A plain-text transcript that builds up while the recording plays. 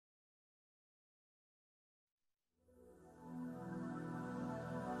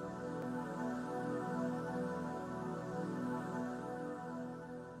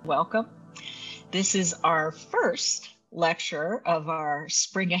welcome. This is our first lecture of our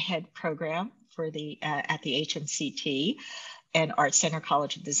Spring Ahead program for at the HMCT and ArtCenter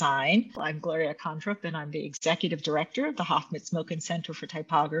College of Design. I'm Gloria Kondrup, and I'm the Executive Director of the Hoffmitz Milken Center for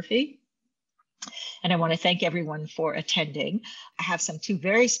Typography. And I want to thank everyone for attending. I have two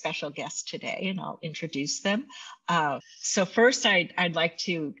very special guests today, and I'll introduce them. So first, I'd like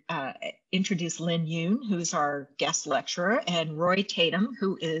to introduce Lynne, who's our guest lecturer, and Roy Tatum,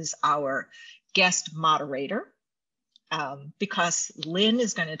 who is our guest moderator. Because Lynne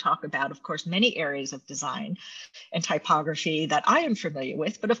is going to talk about, of course, many areas of design and typography that I am familiar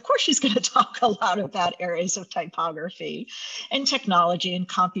with, but of course she's going to talk a lot about areas of typography and technology and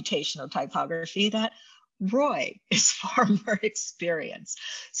computational typography that Roy is far more experienced.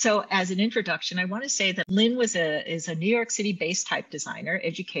 So as an introduction, I want to say that Lynne is a New York City-based type designer,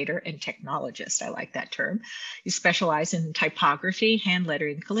 educator, and technologist. I like that term. You specialize in typography, hand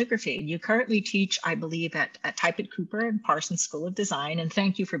lettering, calligraphy. You currently teach, I believe, at Type at Cooper and Parsons School of Design. And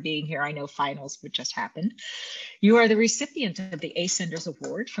thank you for being here. I know finals would just happened. You are the recipient of the Ascenders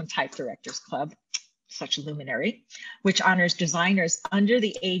Award from Type Directors Club, such a luminary, which honors designers under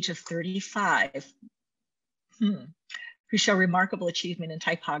the age of 35 who show remarkable achievement in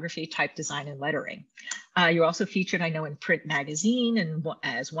typography, type design, and lettering. You're also featured, I know, in Print Magazine and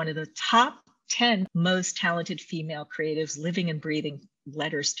as one of the top 10 most talented female creatives living and breathing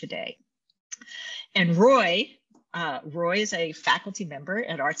letters today. And Roy is a faculty member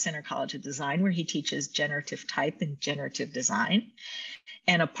at ArtCenter College of Design, where he teaches generative type and generative design,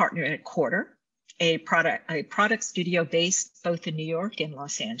 and a partner at Quarter, a product studio based both in New York and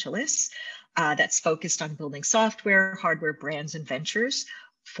Los Angeles. That's focused on building software, hardware, brands, and ventures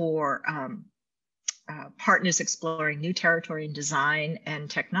for partners exploring new territory in design and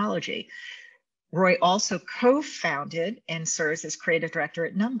technology. Roy also co-founded and serves as creative director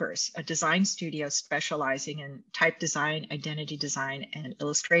at Numbers, a design studio specializing in type design, identity design, and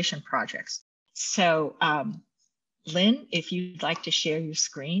illustration projects. So Lynne, if you'd like to share your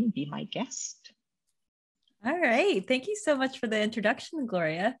screen, be my guest. All right. Thank you so much for the introduction,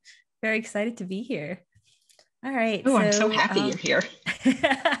 Gloria. Very excited to be here. All right. Oh, I'm so happy you're here.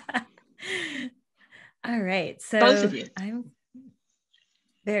 All right. So both of you. I'm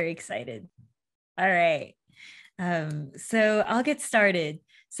very excited. All right. So I'll get started.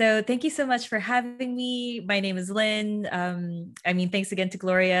 So thank you so much for having me. My name is Lynne. Thanks again to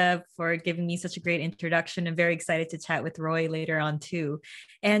Gloria for giving me such a great introduction. I'm very excited to chat with Roy later on too.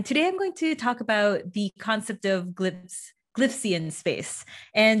 And today I'm going to talk about the concept of Glyphzian Space,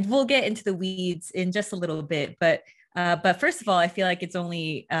 and we'll get into the weeds in just a little bit. But first of all, I feel like it's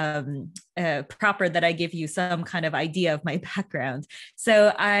only proper that I give you some kind of idea of my background.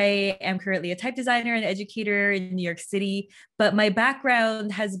 So I am currently a type designer and educator in New York City, but my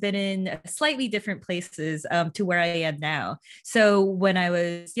background has been in slightly different places to where I am now. So when I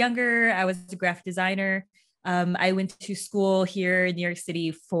was younger, I was a graphic designer. I went to school here in New York City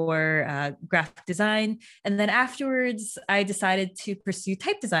for graphic design. And then afterwards, I decided to pursue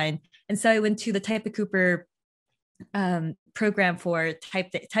type design. And so I went to the Type at Cooper program for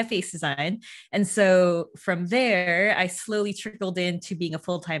typeface design. And so from there, I slowly trickled into being a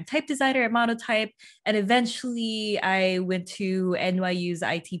full-time type designer at Monotype. And eventually I went to NYU's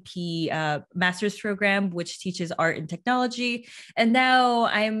ITP master's program, which teaches art and technology. And now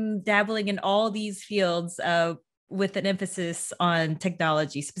I'm dabbling in all these fields with an emphasis on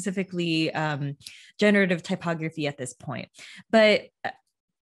technology, specifically generative typography at this point. But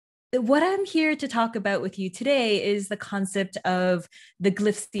what I'm here to talk about with you today is the concept of the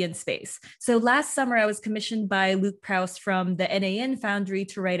Glyphzian space. So last summer, I was commissioned by Luke Prouse from the NAN Foundry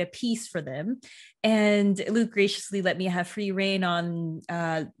to write a piece for them. And Luke graciously let me have free reign on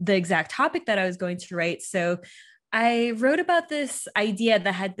the exact topic that I was going to write. So I wrote about this idea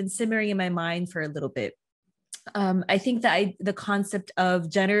that had been simmering in my mind for a little bit. I think that the concept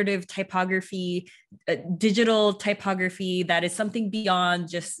of generative typography, digital typography, that is something beyond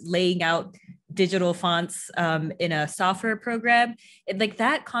just laying out digital fonts in a software program.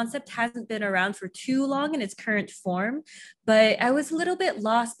 That concept hasn't been around for too long in its current form, but I was a little bit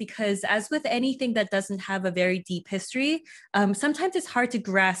lost because, as with anything that doesn't have a very deep history, sometimes it's hard to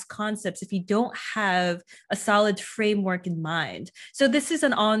grasp concepts if you don't have a solid framework in mind. So this is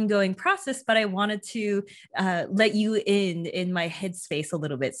an ongoing process, but I wanted to let you in my headspace a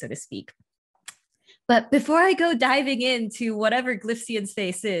little bit, so to speak. But before I go diving into whatever Glyphzian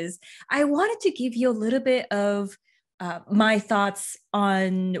Space is, I wanted to give you a little bit of my thoughts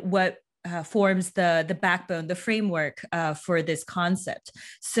on what forms the backbone, the framework for this concept.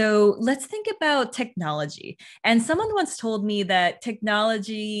 So let's think about technology. And someone once told me that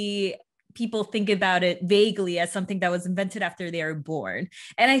technology, people think about it vaguely as something that was invented after they are born.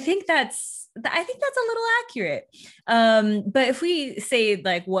 And I think that's a little accurate. But if we say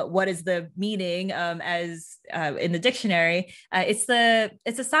like what is the meaning as in the dictionary, it's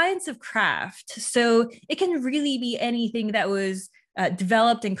a science of craft. So it can really be anything that was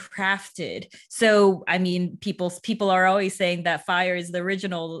developed and crafted. So, I mean, people are always saying that fire is the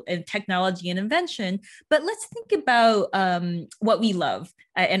original in technology and invention, but let's think about what we love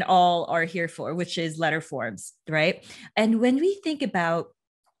and all are here for, which is letter forms, right? And when we think about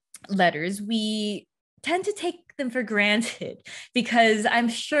letters, we tend to take them for granted because I'm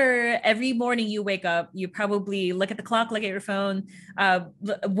sure every morning you wake up, you probably look at the clock, look at your phone,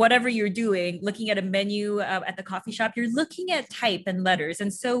 whatever you're doing, looking at a menu at the coffee shop, you're looking at type and letters.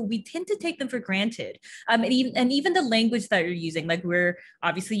 And so we tend to take them for granted. And even the language that you're using, like we're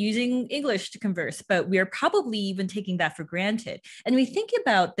obviously using English to converse, but we're probably even taking that for granted. And we think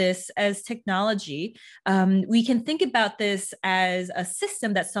about this as technology. We can think about this as a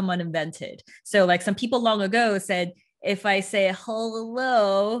system that someone invented. So like some people long ago said, if I say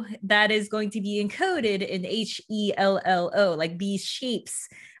hello, that is going to be encoded in HELLO, like these shapes.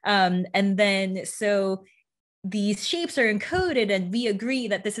 And then so these shapes are encoded and we agree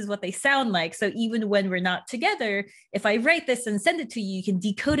that this is what they sound like. So even when we're not together, if I write this and send it to you, you can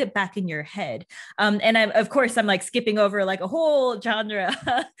decode it back in your head. And of course, I'm like skipping over like a whole genre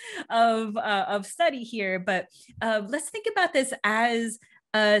of study here, but let's think about this as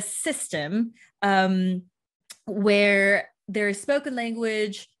a system where there is spoken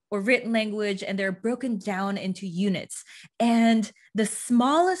language or written language, and they're broken down into units. And the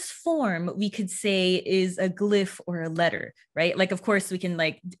smallest form we could say is a glyph or a letter, right? Like, of course, we can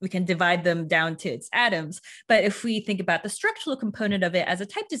divide them down to its atoms. But if we think about the structural component of it as a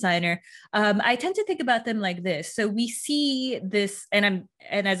type designer, I tend to think about them like this. So we see this, and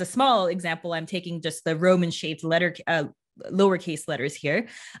as a small example, I'm taking just the Roman shaped letter, lowercase letters here.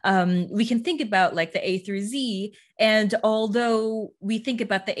 We can think about like the A through Z. And although we think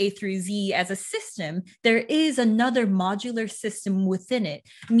about the A through Z as a system, there is another modular system within it,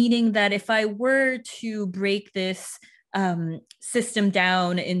 meaning that if I were to break this system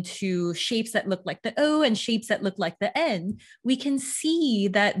down into shapes that look like the O and shapes that look like the N, we can see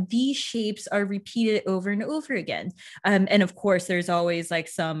that these shapes are repeated over and over again. And of course, there's always like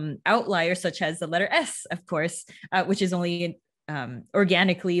some outliers, such as the letter S, of course, which is only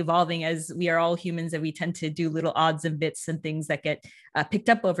organically evolving as we are all humans and we tend to do little odds and bits and things that get picked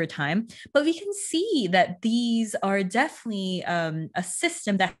up over time. But we can see that these are definitely a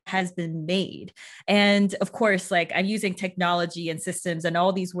system that has been made. And of course, like I'm using technology and systems and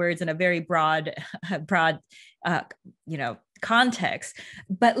all these words in a very broad context.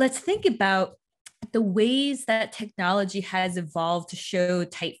 But let's think about the ways that technology has evolved to show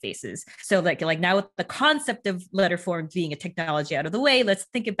typefaces. So like now with the concept of letter forms being a technology out of the way, let's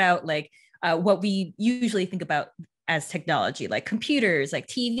think about like what we usually think about as technology, like computers, like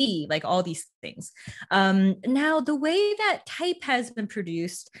TV, like all these things. Now, the way that type has been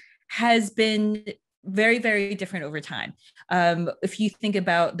produced has been very, very different over time. If you think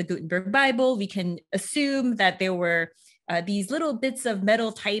about the Gutenberg Bible, we can assume that there were these little bits of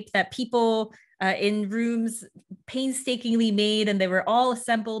metal type that people in rooms painstakingly made, and they were all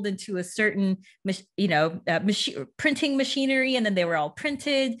assembled into a certain, printing machinery, and then they were all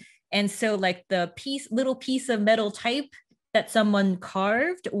printed. And so like the little piece of metal type that someone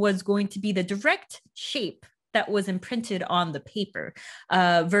carved was going to be the direct shape that was imprinted on the paper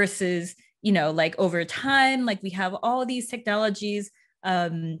versus, like over time, like we have all these technologies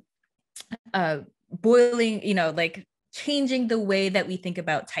boiling, like changing the way that we think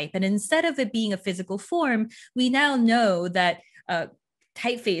about type. And instead of it being a physical form, we now know that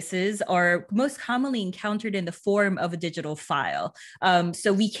typefaces are most commonly encountered in the form of a digital file.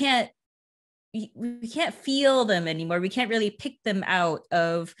 So we can't feel them anymore. We can't really pick them out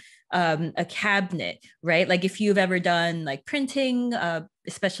of a cabinet, right? Like if you've ever done like printing,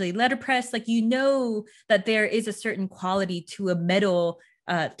 especially letterpress, like that there is a certain quality to a metal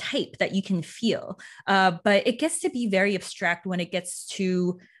type that you can feel. But it gets to be very abstract when it gets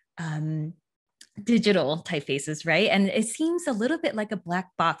to digital typefaces, right? And it seems a little bit like a black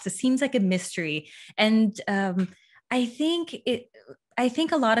box. It seems like a mystery. And I think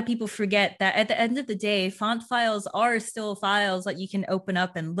a lot of people forget that at the end of the day, font files are still files that you can open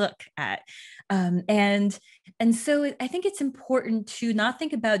up and look at. And so I think it's important to not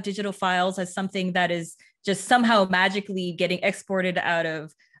think about digital files as something that is just somehow magically getting exported out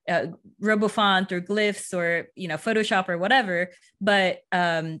of RoboFont or glyphs or, Photoshop or whatever, but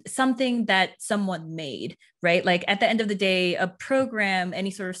something that someone made, right? Like at the end of the day, a program,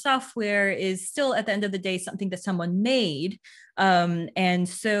 any sort of software is still at the end of the day, something that someone made. And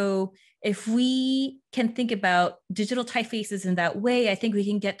so if we can think about digital typefaces in that way, I think we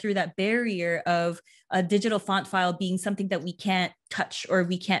can get through that barrier of a digital font file being something that we can't touch or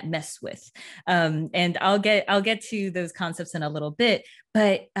we can't mess with. And I'll get to those concepts in a little bit,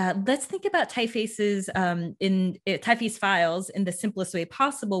 but let's think about typefaces in typeface files in the simplest way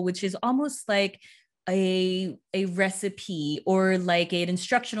possible, which is almost like a recipe or like an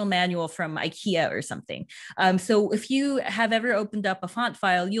instructional manual from IKEA or something. So if you have ever opened up a font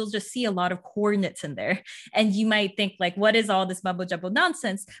file, you'll just see a lot of coordinates in there. And you might think like, what is all this mumbo jumbo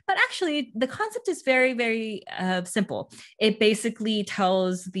nonsense? But actually the concept is very, very simple. It basically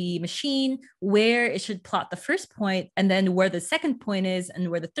tells the machine where it should plot the first point and then where the second point is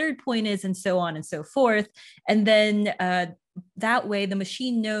and where the third point is and so on and so forth. And then that way the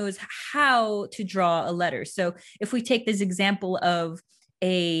machine knows how to draw a letter. So if we take this example of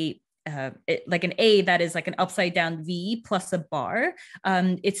like an A that is like an upside down V plus a bar,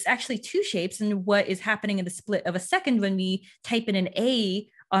 it's actually two shapes. And what is happening in the split of a second when we type in an A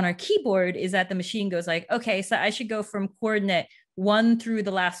on our keyboard is that the machine goes like, okay, so I should go from coordinate 1 through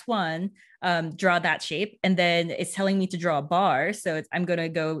the last one, draw that shape. And then it's telling me to draw a bar. So I'm going to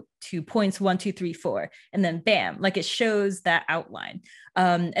go to points 1, 2, 3, 4, and then bam, like it shows that outline.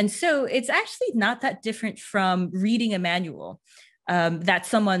 And so it's actually not that different from reading a manual that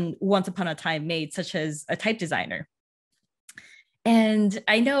someone once upon a time made, such as a type designer. And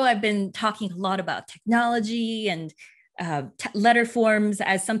I know I've been talking a lot about technology and letter forms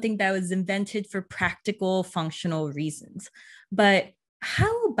as something that was invented for practical, functional reasons. But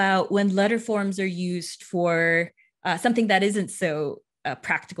how about when letter forms are used for something that isn't so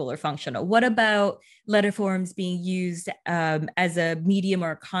practical or functional? What about letter forms being used as a medium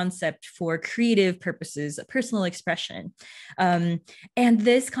or a concept for creative purposes, personal expression? And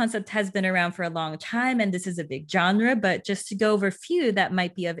this concept has been around for a long time, and this is a big genre, but just to go over a few that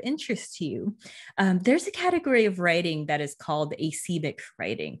might be of interest to you, there's a category of writing that is called asemic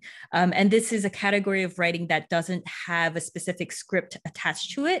writing. And this is a category of writing that doesn't have a specific script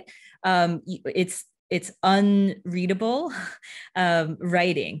attached to it. It's unreadable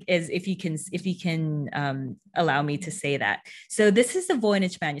writing, is if you can allow me to say that. So this is the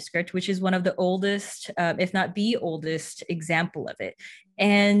Voynich manuscript, which is one of the oldest, if not the oldest example of it.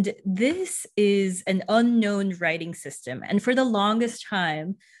 And this is an unknown writing system. And for the longest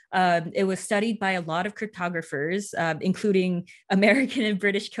time, it was studied by a lot of cryptographers, including American and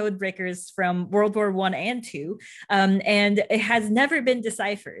British code breakers from World War I and II, and it has never been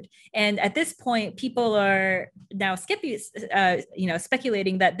deciphered. And at this point, people are now speculating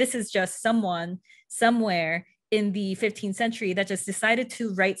that this is just someone somewhere in the 15th century that just decided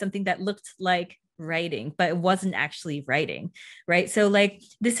to write something that looked like writing, but it wasn't actually writing, right? So like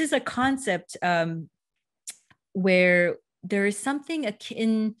this is a concept where there is something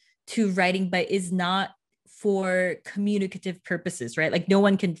akin to writing, but is not for communicative purposes, right? Like no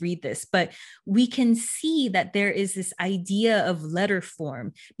one can read this, but we can see that there is this idea of letter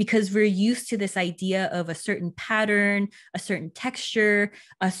form because we're used to this idea of a certain pattern, a certain texture,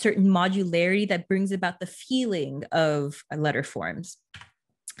 a certain modularity that brings about the feeling of letter forms.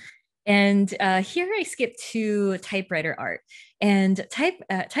 And here I skip to typewriter art. And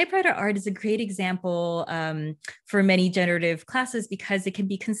typewriter art is a great example for many generative classes because it can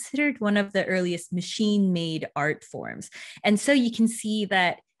be considered one of the earliest machine-made art forms. And so you can see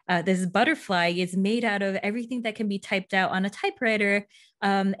that this butterfly is made out of everything that can be typed out on a typewriter.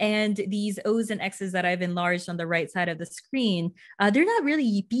 And these O's and X's that I've enlarged on the right side of the screen, they're not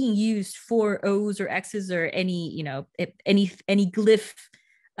really being used for O's or X's or any glyph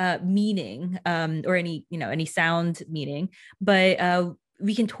meaning or any sound meaning, but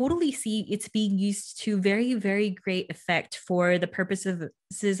we can totally see it's being used to very, very great effect for the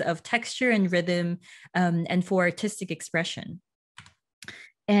purposes of texture and rhythm and for artistic expression.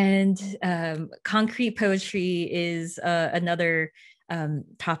 And concrete poetry is another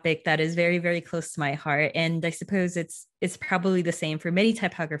topic that is very, very close to my heart. And I suppose it's probably the same for many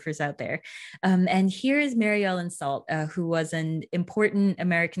typographers out there. And here is Mary Ellen Salt, who was an important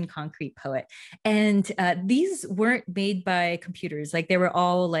American concrete poet. And these weren't made by computers, like they were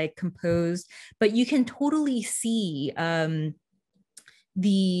all like composed, but you can totally see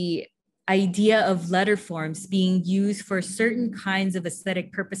the idea of letter forms being used for certain kinds of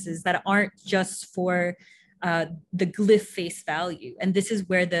aesthetic purposes that aren't just for the glyph face value. And this is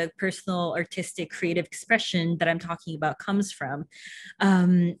where the personal, artistic, creative expression that I'm talking about comes from.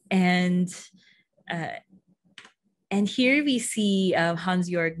 And here we see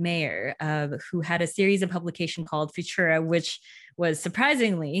Hans-Georg Mayer, who had a series of publication called Futura, which was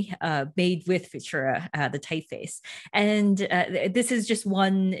surprisingly made with Futura, the typeface. And this is just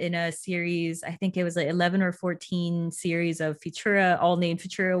one in a series, I think it was like 11 or 14 series of Futura, all named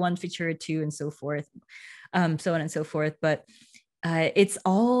Futura 1, Futura 2, and so forth, so on and so forth. But it's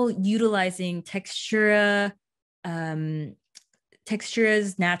all utilizing Textura's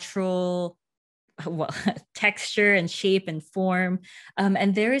natural texture and shape and form.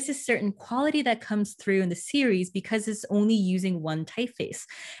 And there is a certain quality that comes through in the series because it's only using one typeface.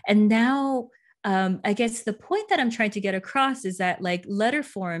 And now, I guess the point that I'm trying to get across is that like letter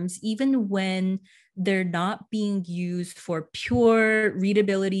forms, even when they're not being used for pure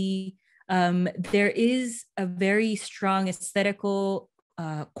readability, there is a very strong aesthetical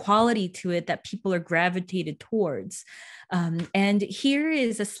quality to it that people are gravitated towards. And here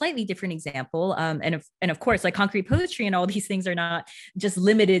is a slightly different example. And of course, like concrete poetry and all these things are not just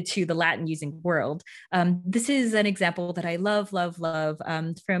limited to the Latin using world. This is an example that I love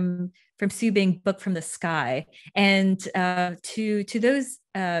from Sue Bing, Book from the Sky. And to those,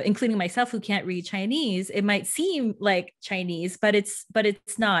 including myself, who can't read Chinese, it might seem like Chinese, but it's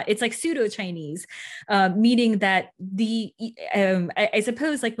not. It's like pseudo Chinese, meaning that I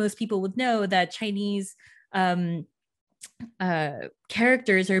suppose like most people would know that Chinese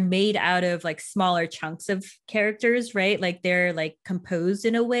characters are made out of like smaller chunks of characters, right? Like they're like composed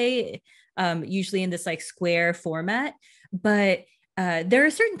in a way, usually in this like square format, but there are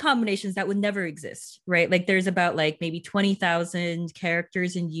certain combinations that would never exist, right? Like there's about like maybe 20,000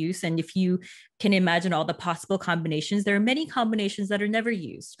 characters in use. And if you can imagine all the possible combinations, there are many combinations that are never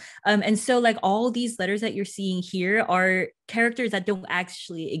used. And so like all these letters that you're seeing here are characters that don't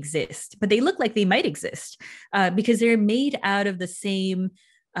actually exist, but they look like they might exist because they're made out of the same,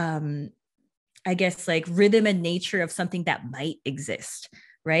 I guess, like rhythm and nature of something that might exist.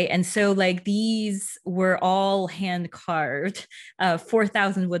 Right. And so like these were all hand carved,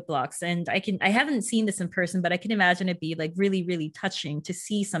 4,000 wood blocks. And I haven't seen this in person, but I can imagine it be like really, really touching to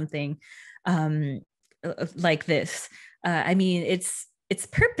see something like this. I mean, it's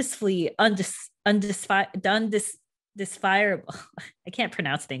purposefully undesirable. I can't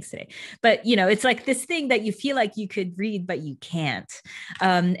pronounce things today, but you know, it's like this thing that you feel like you could read, but you can't.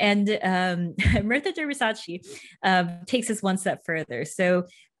 Murtha Dermisacci takes us one step further. So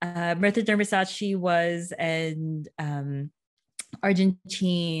Murtha Dermisacci was an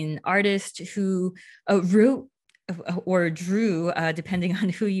Argentine artist who wrote or drew, depending on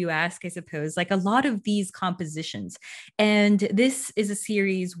who you ask, I suppose, like a lot of these compositions. And this is a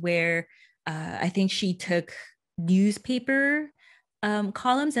series where I think she took newspaper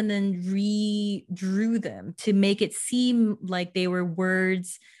columns and then redrew them to make it seem like they were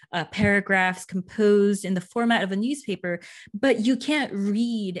words, paragraphs composed in the format of a newspaper, but you can't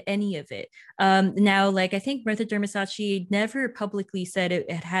read any of it. Now, like I think Murtha Dermisacci never publicly said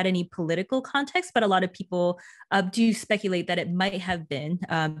it had any political context, but a lot of people do speculate that it might have been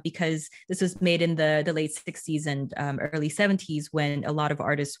because this was made in the late 60s and early 70s when a lot of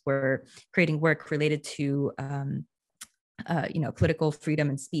artists were creating work related to political freedom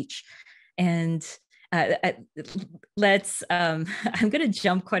and speech. And let's I'm going to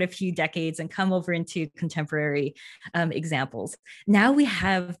jump quite a few decades and come over into contemporary examples. Now we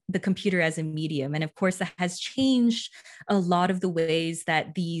have the computer as a medium, and of course that has changed a lot of the ways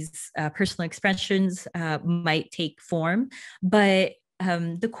that these personal expressions might take form, but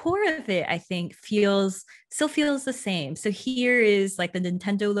the core of it, I think, still feels the same. So here is like the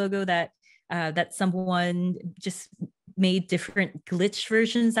Nintendo logo that someone just made different glitch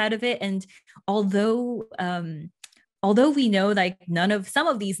versions out of it. And although we know like some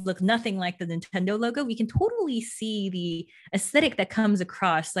of these look nothing like the Nintendo logo, we can totally see the aesthetic that comes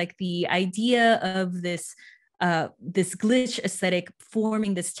across, like the idea of this glitch aesthetic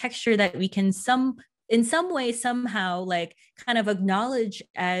forming this texture that we can in some way, somehow, like kind of acknowledge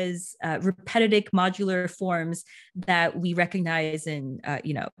as repetitive modular forms that we recognize in,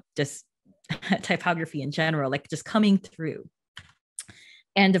 just typography in general, like just coming through.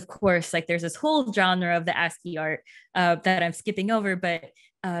 And of course, like there's this whole genre of the ASCII art that I'm skipping over, but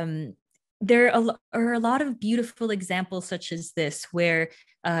there are a lot of beautiful examples such as this, where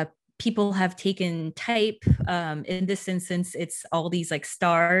people have taken type. In this instance, it's all these like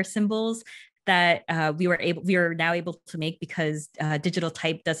star symbols that we are now able to make because digital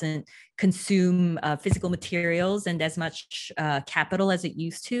type doesn't consume physical materials and as much capital as it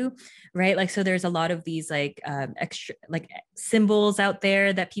used to, right? Like, so there's a lot of these like extra like symbols out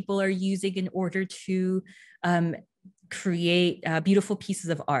there that people are using in order to create beautiful pieces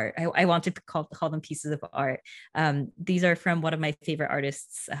of art. I want to call them pieces of art. These are from one of my favorite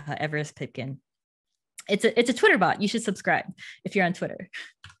artists, Everest Pipkin. It's a Twitter bot. You should subscribe if you're on Twitter.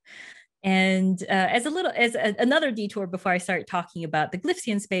 And as another detour before I start talking about the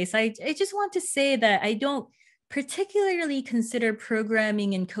Glyphzian space, I just want to say that I don't particularly consider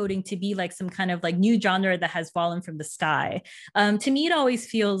programming and coding to be like some kind of like new genre that has fallen from the sky. To me, it always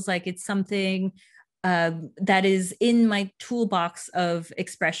feels like it's something that is in my toolbox of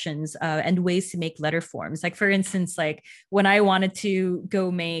expressions and ways to make letter forms. Like, for instance, like when I wanted to go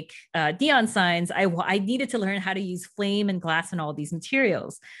make neon signs, I needed to learn how to use flame and glass and all these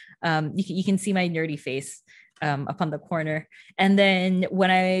materials. You can see my nerdy face up on the corner. And then when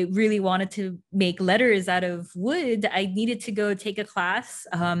I really wanted to make letters out of wood, I needed to go take a class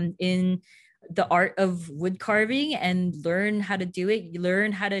in the art of wood carving and learn how to do it,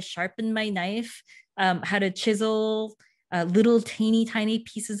 learn how to sharpen my knife, how to chisel little tiny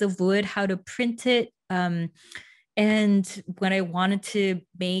pieces of wood, how to print it. And when I wanted to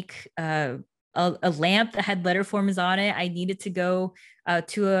make a lamp that had letter forms on it, I needed to go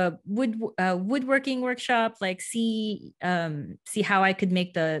to a woodworking workshop, like see how I could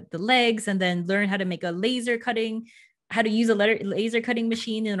make the legs, and then learn how to make how to use a laser cutting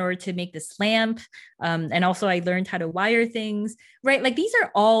machine in order to make this lamp. And also I learned how to wire things, right? Like, these are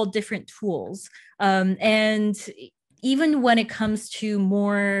all different tools. And even when it comes to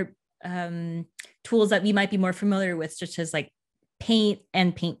more tools that we might be more familiar with, such as like paint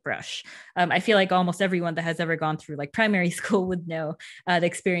and paintbrush. I feel like almost everyone that has ever gone through like primary school would know the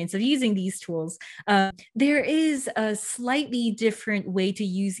experience of using these tools. There is a slightly different way to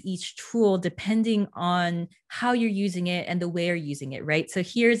use each tool depending on how you're using it and the way you're using it, right? So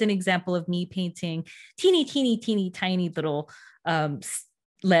here's an example of me painting teeny tiny little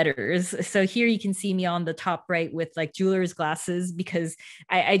letters. So here you can see me on the top right with like jeweler's glasses, because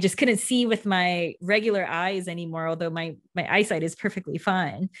I just couldn't see with my regular eyes anymore, although my eyesight is perfectly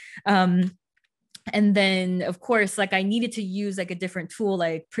fine. And then of course, like I needed to use like a different tool,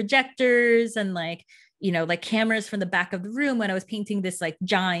 like projectors and like, you know, like cameras from the back of the room when I was painting this like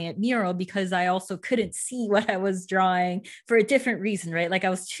giant mural, because I also couldn't see what I was drawing for a different reason, right? Like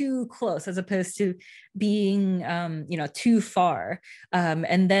I was too close as opposed to being, you know, too far.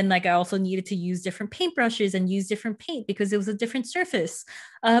 And then like I also needed to use different paintbrushes and use different paint because it was a different surface.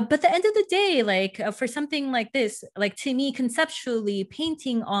 But at the end of the day, like for something like this, like to me, conceptually,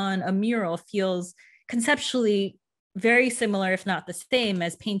 painting on a mural feels conceptually very similar, if not the same,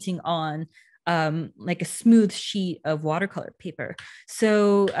 as painting on like a smooth sheet of watercolor paper.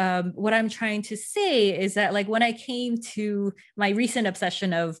 So what I'm trying to say is that like when I came to my recent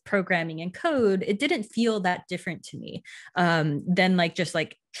obsession of programming and code, it didn't feel that different to me than like just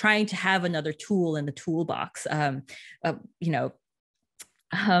like trying to have another tool in the toolbox, you know.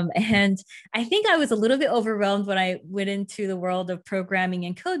 And I think I was a little bit overwhelmed when I went into the world of programming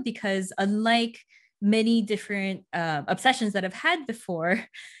and code, because unlike many different obsessions that I've had before,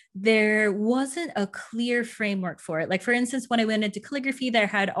 there wasn't a clear framework for it. Like, for instance, when I went into calligraphy, there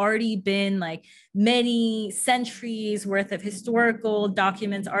had already been like many centuries worth of historical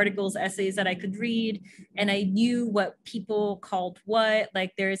documents, articles, essays that I could read. And I knew what people called what.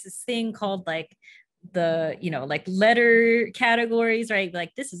 Like, there is this thing called like the, you know, like letter categories, right?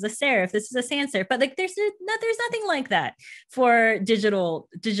 Like this is a serif, this is a sans serif, but like there's nothing like that for digital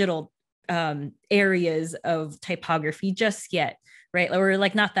areas of typography just yet, right? Or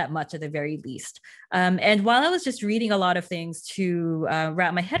like not that much at the very least. And while I was just reading a lot of things to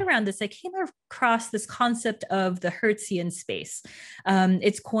wrap my head around this, I came across this concept of the Hertzian space.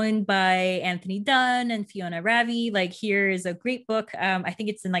 It's coined by Anthony Dunn and Fiona Ravi. Like, here is a great book. I think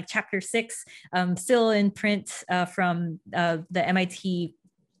it's in like chapter 6, still in print from the MIT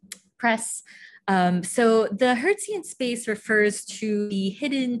Press. So the Hertzian space refers to the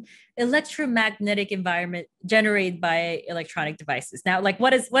hidden electromagnetic environment generated by electronic devices. Now, like,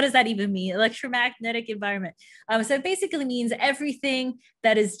 what does that even mean? Electromagnetic environment. So it basically means everything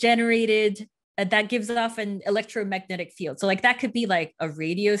that is generated that gives off an electromagnetic field. So like that could be like a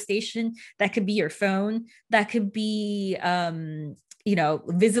radio station, that could be your phone, that could be you know,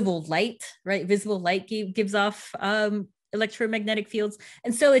 visible light, right? Visible light gives off electromagnetic fields.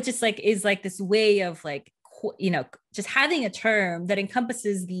 And so it just like is like this way of like just having a term that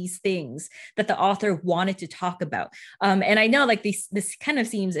encompasses these things that the author wanted to talk about. And I know like this kind of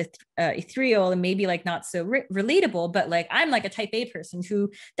seems ethereal and maybe like not so relatable, but like I'm like a type A person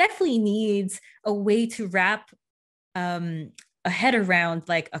who definitely needs a way to wrap a head around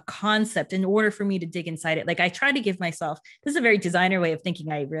like a concept in order for me to dig inside it. Like I try to give myself, this is a very designer way of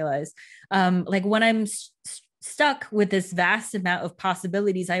thinking, I realize, like when I'm stuck with this vast amount of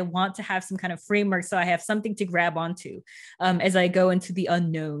possibilities, I want to have some kind of framework so I have something to grab onto as I go into the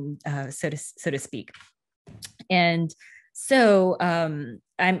unknown, so to speak. And so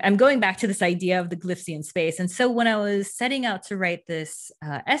I'm going back to this idea of the Glyphzian space. And so when I was setting out to write this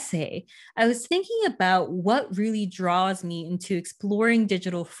essay, I was thinking about what really draws me into exploring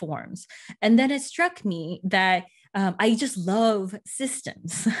digital forms. And then it struck me that I just love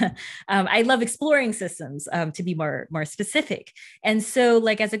systems. I love exploring systems, to be more specific. And so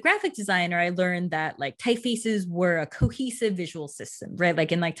like as a graphic designer, I learned that like typefaces were a cohesive visual system, right?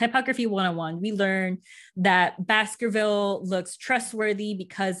 Like in like Typography 101, we learned that Baskerville looks trustworthy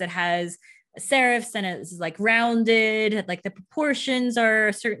because it has serifs and it's like rounded, like the proportions are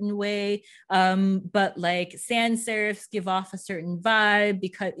a certain way, but like sans serifs give off a certain vibe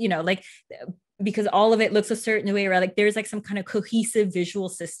because, because all of it looks a certain way, right? Like there's like some kind of cohesive visual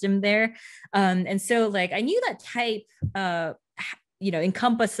system there. And so like I knew that type,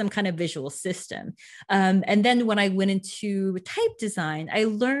 encompass some kind of visual system. And then when I went into type design, I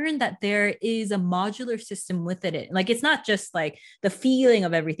learned that there is a modular system within it. Like it's not just like the feeling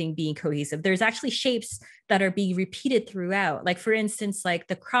of everything being cohesive. There's actually shapes that are being repeated throughout. Like for instance, like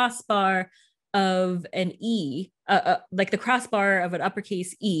the crossbar of an E, like the crossbar of an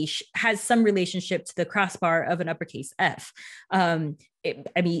uppercase E has some relationship to the crossbar of an uppercase F.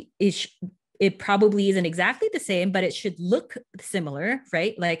 It probably isn't exactly the same, but it should look similar,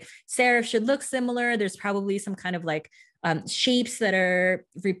 right? Like serif should look similar. There's probably some kind of like shapes that are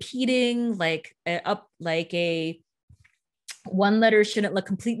repeating, like up, like a one letter shouldn't look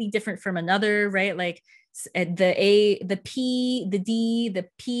completely different from another, right? Like the A, the P, the D, the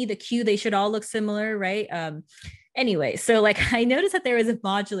P, the Q, they should all look similar, right? Anyway, so like I noticed that there was a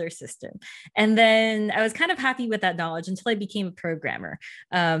modular system, and then I was kind of happy with that knowledge until I became a programmer.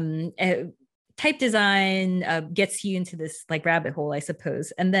 Type design gets you into this like rabbit hole, I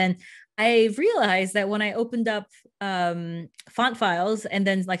suppose. And then I realized that when I opened up font files and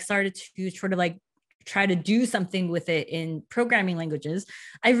then like started to sort of like try to do something with it in programming languages,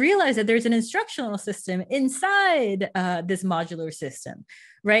 I realized that there's an instructional system inside this modular system,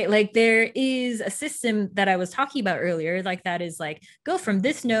 right? Like there is a system that I was talking about earlier, like that is like, go from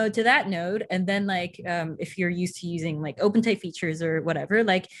this node to that node. And then like, if you're used to using like open type features or whatever,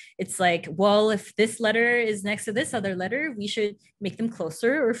 like, it's like, well, if this letter is next to this other letter, we should make them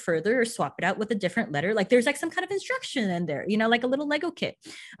closer or further or swap it out with a different letter. Like there's like some kind of instruction in there, like a little Lego kit.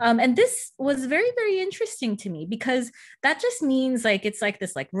 And this was very, very interesting to me because that just means like, it's like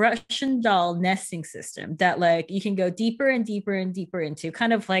this like Russian doll nesting system that like you can go deeper and deeper and deeper into,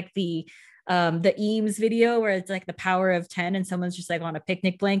 kind of like the Eames video where it's like the power of 10 and someone's just like on a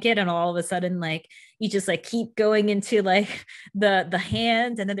picnic blanket and all of a sudden like you just like keep going into like the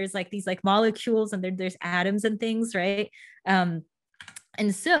hand, and then there's like these like molecules and there's atoms and things, right?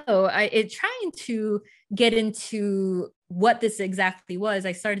 And so trying to get into what this exactly was,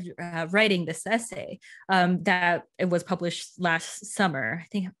 I started writing this essay that it was published last summer.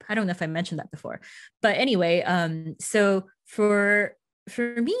 I don't know if I mentioned that before, but anyway, so for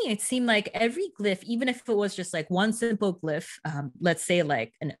me, it seemed like every glyph, even if it was just like one simple glyph, let's say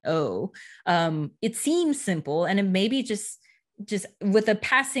like an O, it seems simple, and it maybe just with a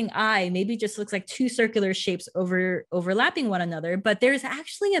passing eye, maybe just looks like two circular shapes overlapping one another, but there's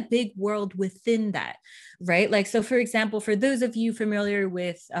actually a big world within that, right? Like, so for example, for those of you familiar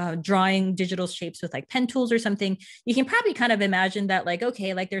with drawing digital shapes with like pen tools or something, you can probably kind of imagine that like,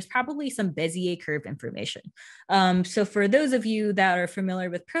 okay, like there's probably some Bézier curve information. So for those of you that are familiar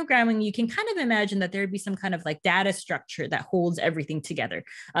with programming, you can kind of imagine that there'd be some kind of like data structure that holds everything together.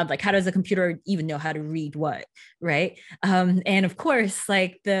 Like how does a computer even know how to read what, right? And of course,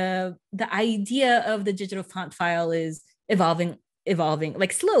 like the idea of the digital font file is evolving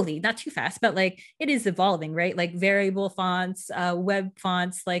like slowly, not too fast, but like it is evolving, right? Like variable fonts, web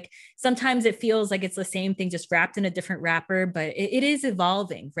fonts, like sometimes it feels like it's the same thing just wrapped in a different wrapper, but it is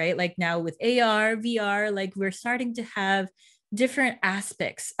evolving, right? Like now with AR, VR, like we're starting to have different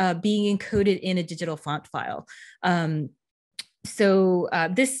aspects being encoded in a digital font file. So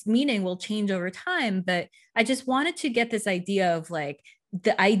this meaning will change over time, but I just wanted to get this idea of like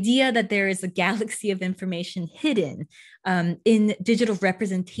the idea that there is a galaxy of information hidden in digital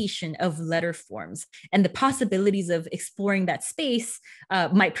representation of letter forms, and the possibilities of exploring that space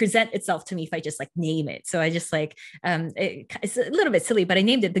might present itself to me if I just like name it. So I just like, it's a little bit silly, but I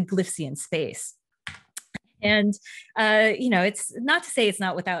named it the Glyphzian Space. And, it's not to say it's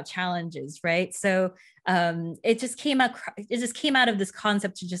not without challenges, right? So it just came out of this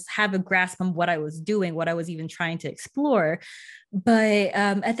concept to just have a grasp on what I was doing, what I was even trying to explore. But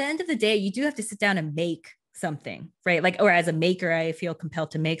at the end of the day, you do have to sit down and make something, right? Like, or as a maker, I feel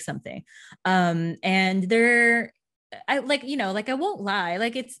compelled to make something. And there, I won't lie,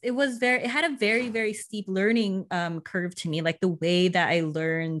 like it had a very, very steep learning curve to me, like the way that I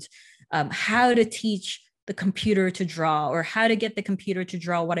learned how to teach the computer to draw, or how to get the computer to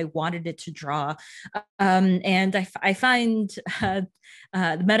draw what I wanted it to draw. And I find the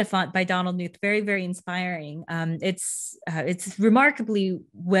Metafont by Donald Knuth very, very inspiring. It's remarkably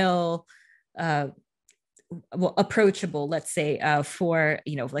well approachable, let's say, for,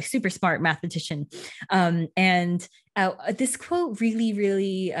 like super smart mathematician. And this quote really,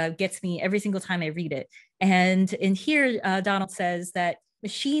 really gets me every single time I read it. And in here, Donald says that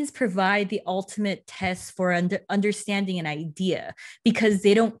machines provide the ultimate test for understanding an idea because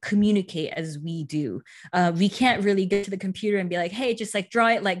they don't communicate as we do. We can't really get to the computer and be like, hey, just like draw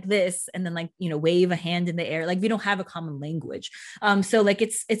it like this, and then like, wave a hand in the air. Like we don't have a common language. So like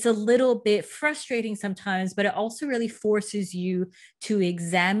it's a little bit frustrating sometimes, but it also really forces you to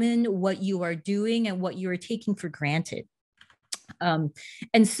examine what you are doing and what you are taking for granted.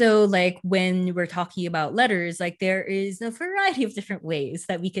 And so like when we're talking about letters, like there is a variety of different ways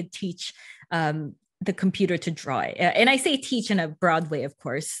that we could teach the computer to draw it. And I say teach in a broad way, of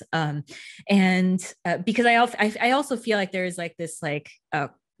course. And because I also feel like there is like this like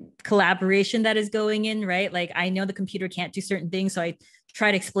collaboration that is going in, right? Like I know the computer can't do certain things, so I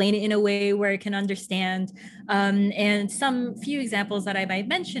try to explain it in a way where it can understand. And some few examples that I might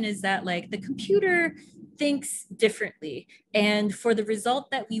mention is that like the computer thinks differently. And for the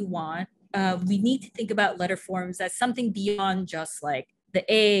result that we want, we need to think about letter forms as something beyond just like the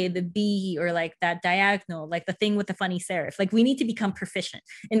A, the B, or like that diagonal, like the thing with the funny serif. Like we need to become proficient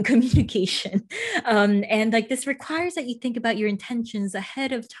in communication. And like this requires that you think about your intentions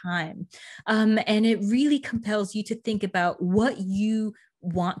ahead of time. And it really compels you to think about what you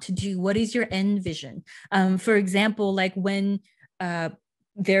want to do. What is your end vision? For example, like when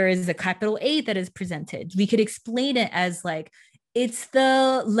there is a capital A that is presented, we could explain it as like, it's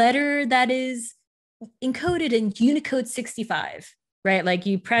the letter that is encoded in Unicode 65, right? Like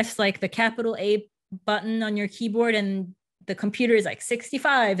you press like the capital A button on your keyboard and the computer is like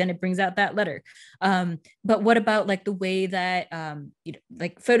 65 and it brings out that letter. But what about like the way that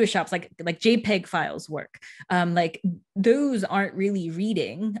like Photoshop's like JPEG files work? Like those aren't really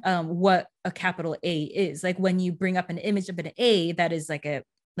reading what a capital A is. Like when you bring up an image of an A that is like a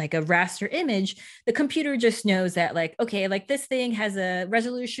raster image, the computer just knows that like, okay, like this thing has a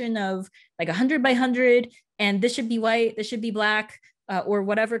resolution of like 100 by 100, and this should be white, this should be black, or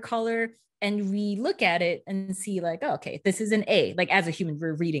whatever color. And we look at it and see like, oh, okay, this is an A. Like as a human,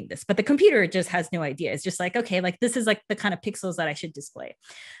 we're reading this, but the computer just has no idea. It's just like, okay, like this is like the kind of pixels that I should display.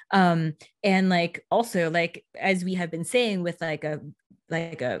 And like also like as we have been saying with like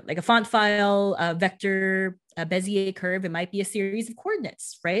a font file, a vector, a Bézier curve, it might be a series of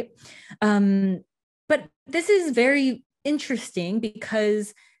coordinates, right? But this is very interesting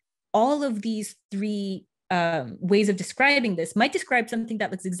because all of these three ways of describing this might describe something that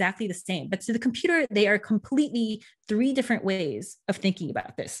looks exactly the same, but to the computer, they are completely three different ways of thinking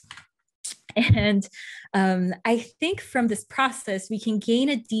about this. And I think from this process, we can gain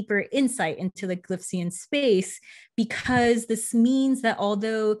a deeper insight into the Glyphzian space, because this means that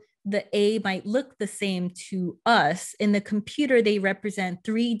although the A might look the same to us, in the computer, they represent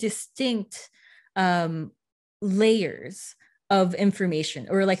three distinct layers of information,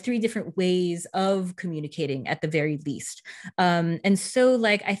 or like three different ways of communicating at the very least. And so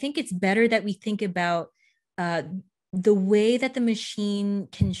like, I think it's better that we think about the way that the machine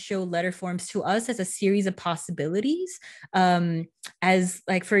can show letter forms to us as a series of possibilities. As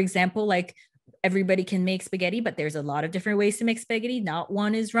like, for example, like everybody can make spaghetti, but there's a lot of different ways to make spaghetti. Not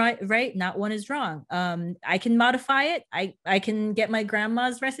one is right, not one is wrong. I can modify it. I can get my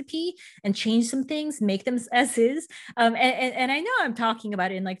grandma's recipe and change some things, make them as is. And I know I'm talking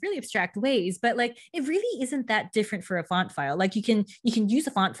about it in like really abstract ways, but like it really isn't that different for a font file. Like you can use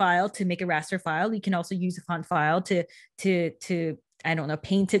a font file to make a raster file. You can also use a font file to I don't know,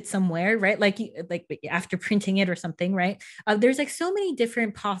 paint it somewhere, right? Like after printing it or something, right? There's like so many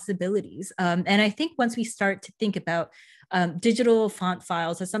different possibilities. And I think once we start to think about digital font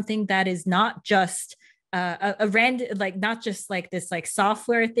files as something that is not just a random, like not just like this like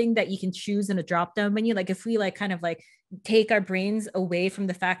software thing that you can choose in a drop down menu. Like if we like kind of like take our brains away from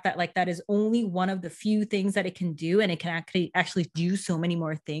the fact that like that is only one of the few things that it can do, and it can actually do so many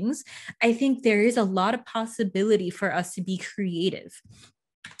more things, I think there is a lot of possibility for us to be creative.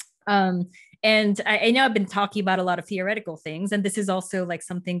 And I know I've been talking about a lot of theoretical things, and this is also like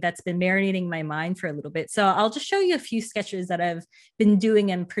something that's been marinating my mind for a little bit. So I'll just show you a few sketches that I've been doing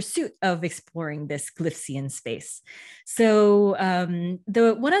in pursuit of exploring this Glyphzian space. So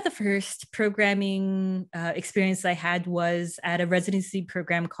one of the first programming experience I had was at a residency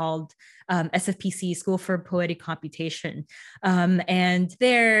program called SFPC, School for Poetic Computation. And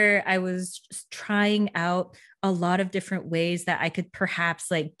there I was just trying out a lot of different ways that I could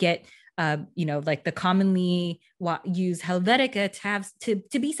perhaps like get like the commonly used Helvetica tabs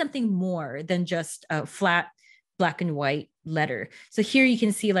to be something more than just a flat black and white letter. So here you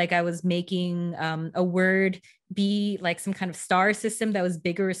can see like I was making a word be like some kind of star system that was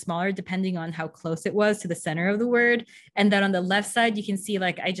bigger or smaller depending on how close it was to the center of the word. And then on the left side, you can see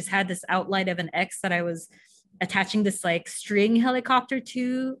like I just had this outline of an X that I was attaching this like string helicopter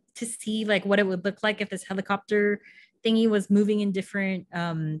to see like what it would look like if this helicopter thingy was moving in different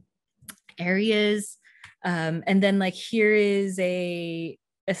areas. And then like here is a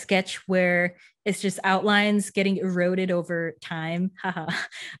sketch where it's just outlines getting eroded over time.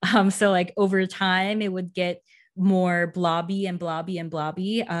 So like over time it would get more blobby and blobby and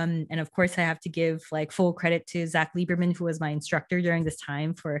blobby. And of course I have to give like full credit to Zach Lieberman, who was my instructor during this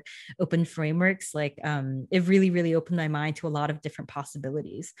time for open frameworks. Like it really, really opened my mind to a lot of different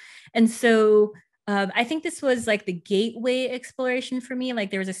possibilities. And so I think this was like the gateway exploration for me.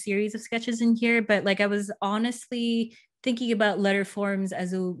 Like there was a series of sketches in here, but like I was honestly thinking about letter forms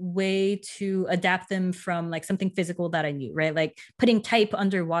as a way to adapt them from like something physical that I knew, right? Like putting type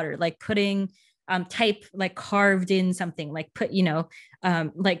underwater, like putting type like carved in something, like put,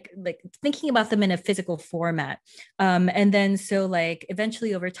 like thinking about them in a physical format. And then so like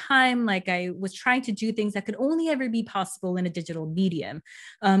eventually over time, like I was trying to do things that could only ever be possible in a digital medium.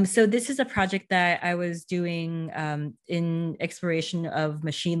 So this is a project that I was doing in exploration of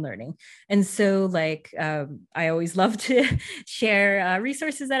machine learning. And so like I always love to share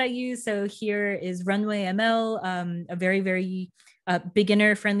resources that I use. So here is Runway ML, a very, very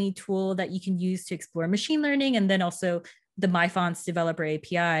beginner-friendly tool that you can use to explore machine learning, and then also the MyFonts developer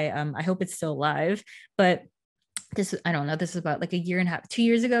API. I hope it's still live, but this, I don't know, this is about like a year and a half, 2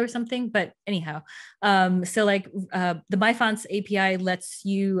 years ago or something, but anyhow. So like the MyFonts API lets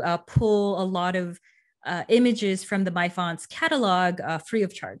you pull a lot of images from the MyFonts catalog free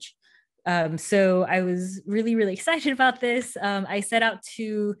of charge. So I was really, really excited about this. I set out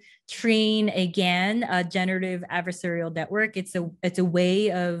to train a GAN, a generative adversarial network. It's a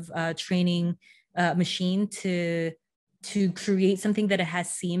way of training a machine to create something that it has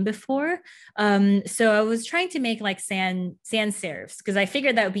seen before. So I was trying to make like sans serifs, because I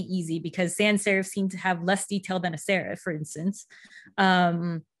figured that would be easy because sans serifs seem to have less detail than a serif, for instance.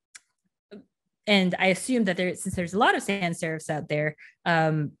 And I assumed that since there's a lot of sans serifs out there,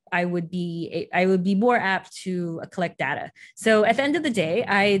 I would be more apt to collect data. So at the end of the day,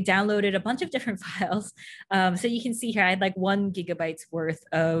 I downloaded a bunch of different files. So you can see here, I had like 1 gigabyte worth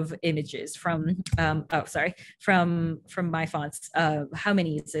of images from MyFonts. How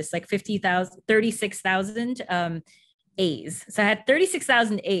many is this? Like 36,000 A's. So I had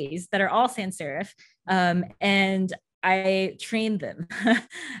 36,000 A's that are all sans serif. And I trained them.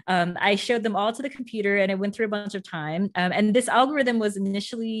 I showed them all to the computer and it went through a bunch of time. And this algorithm was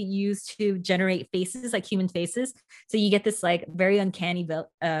initially used to generate faces, like human faces. So you get this like very uncanny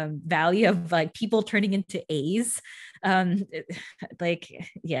value of like people turning into A's. Kind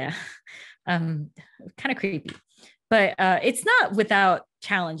of creepy. But it's not without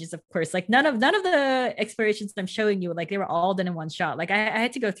challenges, of course. Like none of the explorations I'm showing you, like they were all done in one shot. Like I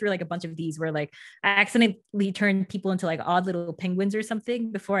had to go through like a bunch of these where like I accidentally turned people into like odd little penguins or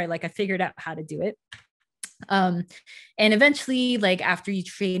something before I figured out how to do it. And eventually, like after you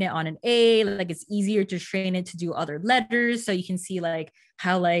train it on an A, like it's easier to train it to do other letters. So you can see like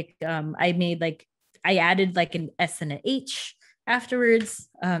how like I added like an S and an H afterwards,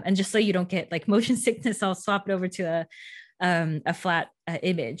 and just so you don't get like motion sickness, I'll swap it over to a flat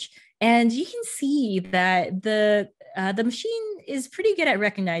image, and you can see that the machine is pretty good at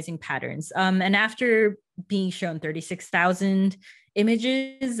recognizing patterns. And after being shown 36,000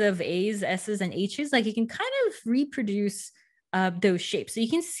 images of A's, S's, and H's, like you can kind of reproduce those shapes. So you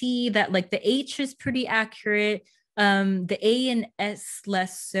can see that like the H is pretty accurate. The A and S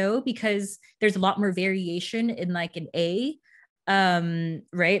less so, because there's a lot more variation in like an A,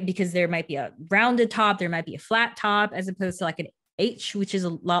 right? Because there might be a rounded top, there might be a flat top, as opposed to like an H, which is a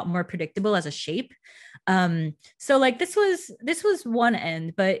lot more predictable as a shape. So like this was one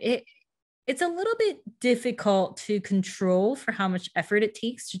end, but it's a little bit difficult to control for how much effort it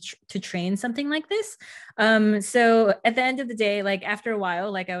takes to train something like this. So at the end of the day, like after a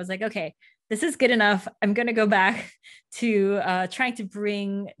while, like I was like, okay, this is good enough. I'm going to go back to trying to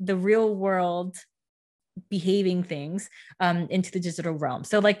bring the real world behaving things into the digital realm.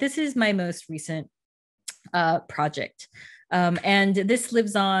 So like this is my most recent project. And this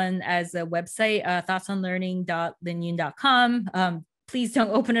lives on as a website, thoughtsonlearning.lineyun.com. Please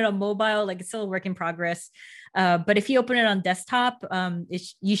don't open it on mobile, like it's still a work in progress. But if you open it on desktop,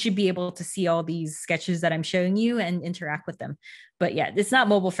 you should be able to see all these sketches that I'm showing you and interact with them. But yeah, it's not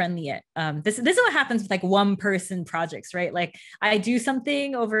mobile friendly yet. This is what happens with like one person projects, right? Like I do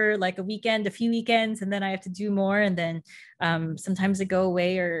something over like a weekend, a few weekends, and then I have to do more. And then sometimes I go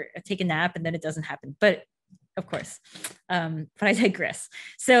away or I take a nap and then it doesn't happen. But of course, but I digress.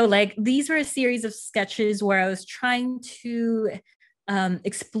 So like these were a series of sketches where I was trying to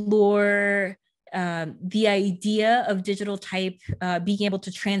explore the idea of digital type being able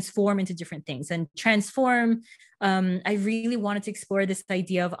to transform into different things. And transform, I really wanted to explore this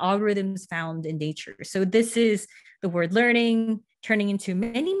idea of algorithms found in nature. So this is the word learning turning into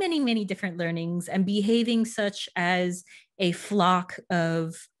many, many, many different learnings and behaving such as a flock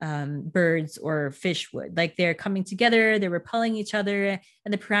of birds or fish would. Like they're coming together, they're repelling each other,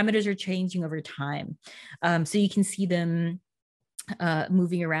 and the parameters are changing over time. So you can see them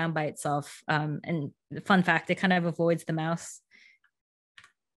moving around by itself. And the fun fact, it kind of avoids the mouse.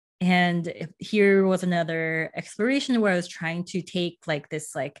 And here was another exploration where I was trying to take like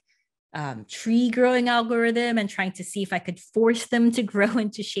this tree growing algorithm and trying to see if I could force them to grow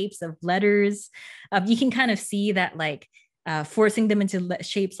into shapes of letters. You can kind of see that like forcing them into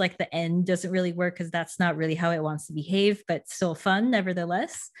shapes like the N doesn't really work because that's not really how it wants to behave, but still fun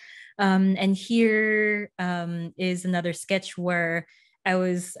nevertheless. And here is another sketch where I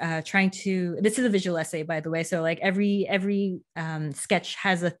was trying to, this is a visual essay, by the way. So like every sketch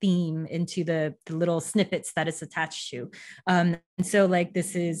has a theme into the little snippets that it's attached to. And so like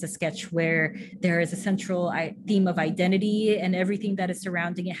this is a sketch where there is a central theme of identity, and everything that is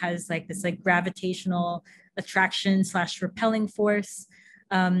surrounding it has like this like gravitational attraction / repelling force.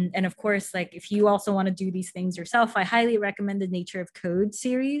 And of course, like if you also want to do these things yourself, I highly recommend the Nature of Code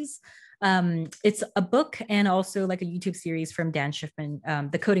series. It's a book and also like a YouTube series from Dan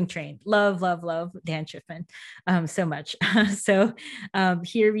Schiffman, The Coding Train. Love, love, love Dan Schiffman so much. So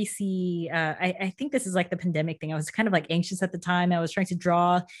here we see, I think this is like the pandemic thing. I was kind of like anxious at the time. I was trying to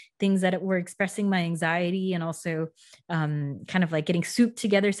draw things that were expressing my anxiety, and also kind of like getting souped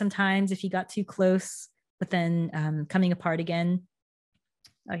together sometimes if you got too close, but then coming apart again.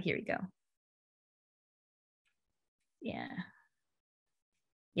 Oh, here we go. Yeah.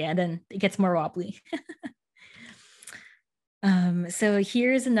 Yeah, then it gets more wobbly. So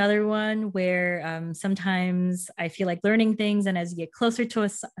here's another one where sometimes I feel like learning things, and as you get closer to a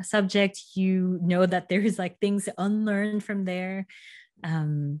subject, you know that there's like things to unlearn from there.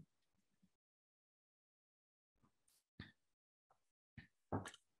 And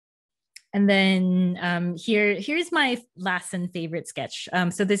then here's my last and favorite sketch.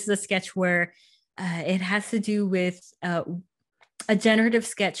 So this is a sketch where it has to do with a generative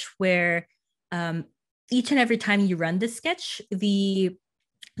sketch where each and every time you run this sketch, the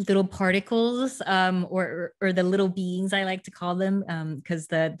little particles or the little beings, I like to call them, because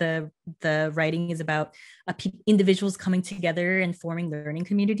the writing is about individuals coming together and forming learning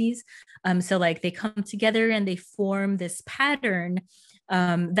communities. So like they come together and they form this pattern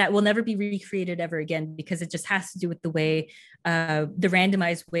that will never be recreated ever again, because it just has to do with the way, the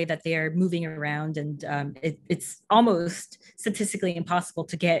randomized way that they are moving around. And it's almost statistically impossible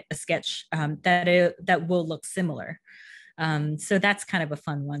to get a sketch that will look similar. So that's kind of a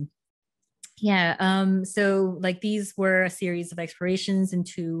fun one. Yeah. So like these were a series of explorations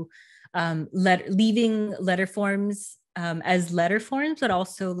into leaving letter forms as letter forms, but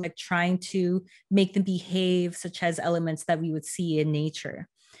also like trying to make them behave such as elements that we would see in nature.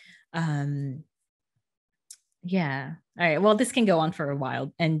 Yeah. All right. Well, this can go on for a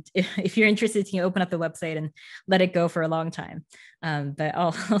while. And if you're interested, you can open up the website and let it go for a long time. But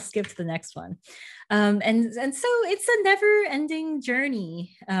I'll skip to the next one. And so it's a never ending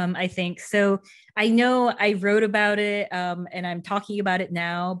journey, I think. So I know I wrote about it and I'm talking about it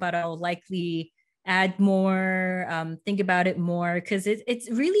now, but I'll likely add more, think about it more, because it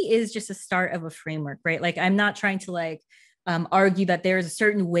really is just a start of a framework, right? Like I'm not trying to like argue that there's a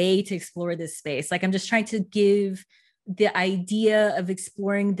certain way to explore this space. Like I'm just trying to give the idea of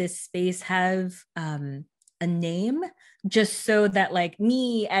exploring this space have a name, just so that like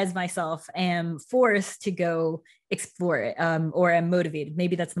me as myself am forced to go explore it, or am motivated.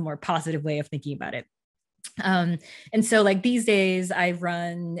 Maybe that's the more positive way of thinking about it. And so like these days I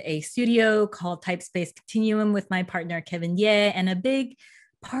run a studio called Typespace Continuum with my partner Kevin Ye, and a big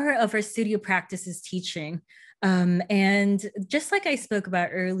part of our studio practice is teaching. And just like I spoke about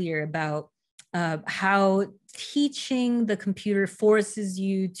earlier about how teaching the computer forces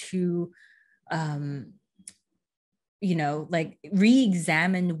you to like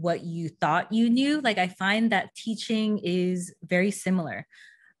re-examine what you thought you knew, like I find that teaching is very similar.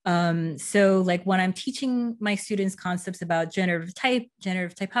 So like when I'm teaching my students concepts about generative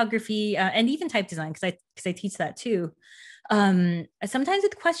typography, and even type design, because I teach that too. Sometimes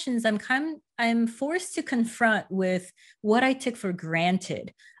with questions, I'm forced to confront with what I took for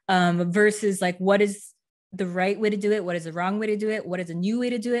granted, versus like what is the right way to do it, what is the wrong way to do it, what is a new way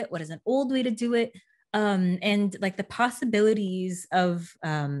to do it, what is an old way to do it, and like the possibilities of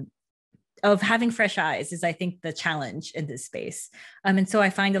having fresh eyes is, I think, the challenge in this space. And so I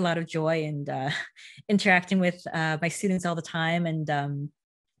find a lot of joy in interacting with my students all the time, and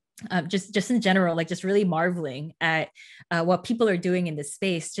just in general, like just really marveling at what people are doing in this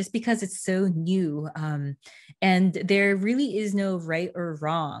space, just because it's so new. And there really is no right or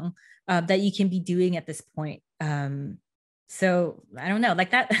wrong that you can be doing at this point. So I don't know,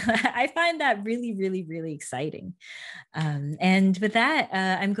 like that, I find that really, really, really exciting. And with that,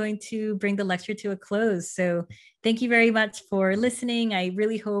 I'm going to bring the lecture to a close. So thank you very much for listening. I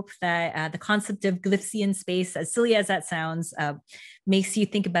really hope that the concept of Glyphzian space, as silly as that sounds, makes you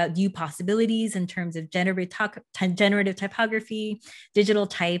think about new possibilities in terms of generative typography, digital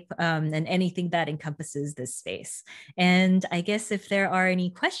type, and anything that encompasses this space. And I guess if there are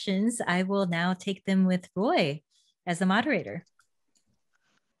any questions, I will now take them with Roy as the moderator.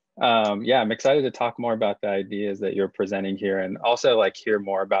 Yeah, I'm excited to talk more about the ideas that you're presenting here, and also like hear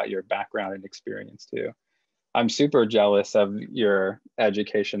more about your background and experience too. I'm super jealous of your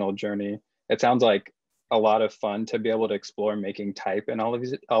educational journey. It sounds like a lot of fun to be able to explore making type in all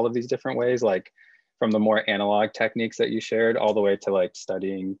of these different ways, like from the more analog techniques that you shared all the way to like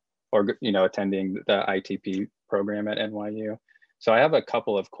studying or attending the ITP program at NYU. So I have a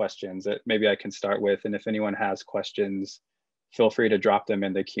couple of questions that maybe I can start with, and if anyone has questions, feel free to drop them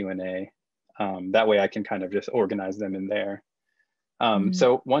in the Q&A. That way I can kind of just organize them in there.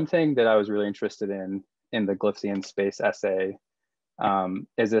 So one thing that I was really interested in the Glyphzian Space essay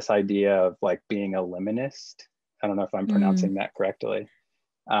is this idea of like being a liminist. I don't know if I'm pronouncing that correctly.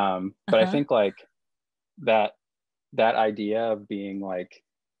 But I think like that idea of being like,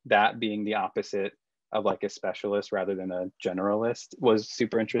 that being the opposite of like a specialist rather than a generalist was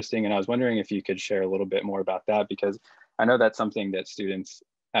super interesting. And I was wondering if you could share a little bit more about that, because I know that's something that students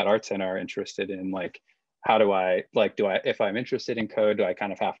at ArtCenter are interested in. Like, how do I, if I'm interested in code, do I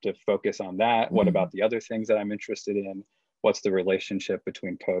kind of have to focus on that? What about the other things that I'm interested in? What's the relationship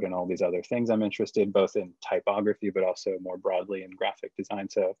between code and all these other things I'm interested in, both in typography, but also more broadly in graphic design?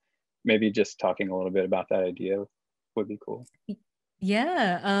 So maybe just talking a little bit about that idea would be cool.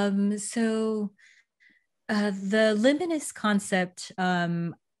 Yeah, so the liminist concept,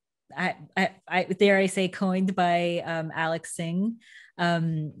 I dare I say, coined by Alex Singh.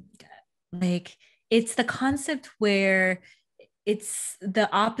 Like it's the concept where it's the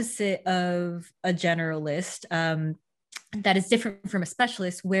opposite of a generalist, that is different from a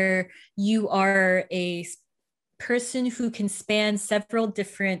specialist, where you are a person who can span several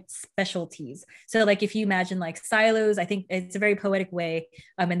different specialties. So like if you imagine like silos, I think it's a very poetic way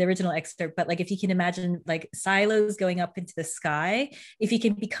in the original excerpt, but like if you can imagine like silos going up into the sky, if you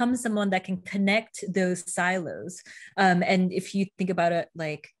can become someone that can connect those silos, and if you think about it,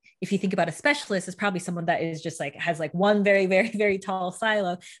 like if you think about a specialist, it's probably someone that is just like has like one very, very, very tall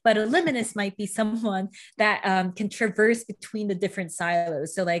silo. But a liminist might be someone that can traverse between the different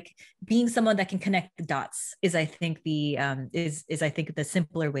silos. So like being someone that can connect the dots is, I think, the I think the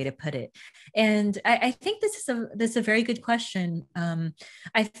simpler way to put it. And I think this is a very good question.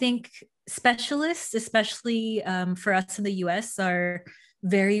 I think specialists, especially for us in the US, are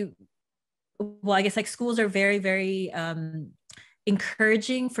very well. I guess like schools are very, very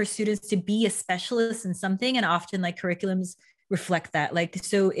encouraging for students to be a specialist in something, and often like curriculums reflect that. Like,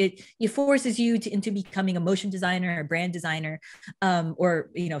 so it forces you into becoming a motion designer, a brand designer, or,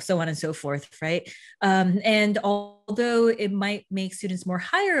 you know, so on and so forth, right? And although it might make students more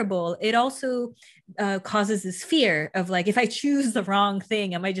hireable, it also causes this fear of like, if I choose the wrong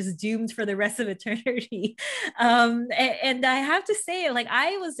thing, am I just doomed for the rest of eternity? And I have to say, like,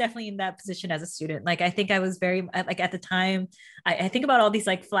 I was definitely in that position as a student. Like, I think I was very, like, at the time, I think about all these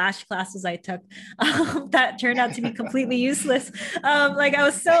like flash classes I took that turned out to be completely useless. Like, I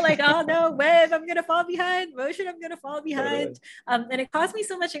was so like, oh no, web, I'm gonna fall behind, motion, I'm gonna fall behind. And it caused me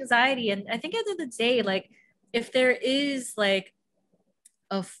so much anxiety. And I think at the end of the day, like, if there is like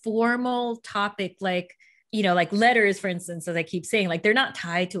a formal topic, like, you know, like letters, for instance, as I keep saying, like, they're not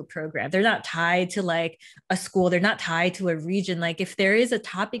tied to a program, they're not tied to like a school, they're not tied to a region. Like, if there is a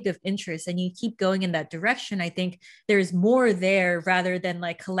topic of interest and you keep going in that direction, I think there's more there rather than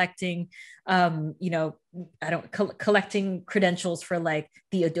like collecting you know, collecting credentials for like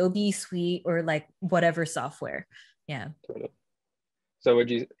the Adobe suite or like whatever software. Yeah. So would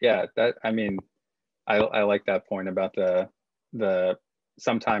you, yeah, that, I mean, I like that point about the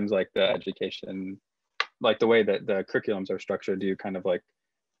sometimes like the education, like the way that the curriculums are structured, do you kind of like,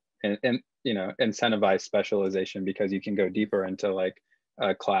 and you know, incentivize specialization because you can go deeper into like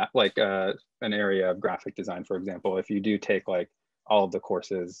a class, like an area of graphic design, for example. If you do take like all of the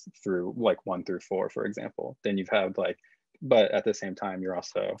courses through like 1 through 4, for example, then you've had like, but at the same time, you're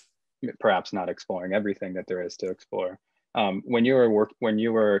also perhaps not exploring everything that there is to explore. When you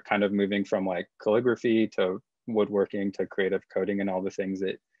were kind of moving from like calligraphy to woodworking to creative coding and all the things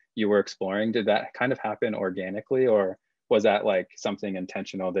that you were exploring, did that kind of happen organically, or was that like something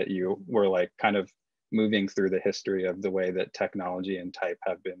intentional that you were like kind of moving through the history of the way that technology and type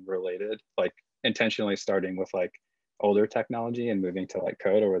have been related, like intentionally starting with like older technology and moving to like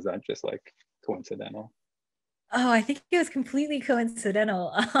code, or was that just like coincidental? Oh, I think it was completely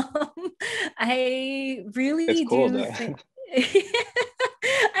coincidental. I really It's cool do though. think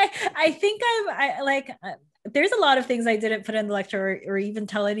I think I like there's a lot of things I didn't put in the lecture or even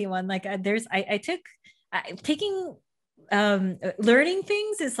tell anyone. Like I took taking learning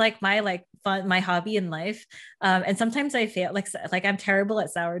things is like my like fun, my hobby in life. And sometimes I fail, like I'm terrible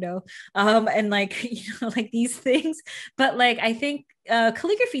at sourdough, and like, you know, like these things. But like, I think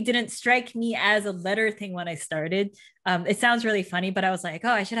calligraphy didn't strike me as a letter thing when I started. It sounds really funny, but I was like,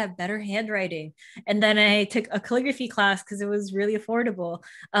 oh, I should have better handwriting. And then I took a calligraphy class because it was really affordable.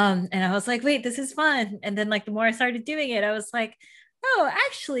 And I was like, wait, this is fun. And then like the more I started doing it, I was like, oh,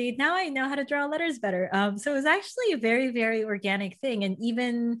 actually, now I know how to draw letters better. So it was actually a very, very organic thing. And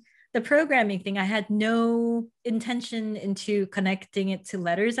even the programming thing, I had no intention into connecting it to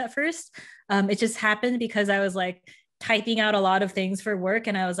letters at first. It just happened because I was like typing out a lot of things for work.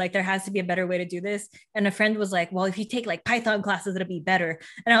 And I was like, there has to be a better way to do this. And a friend was like, well, if you take like Python classes, it'll be better.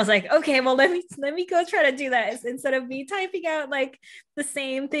 And I was like, okay, well, let me go try to do that instead of me typing out like the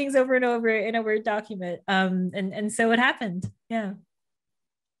same things over and over in a Word document. And so it happened. Yeah.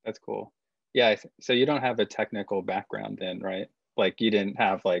 That's cool. Yeah, so you don't have a technical background then, right? Like you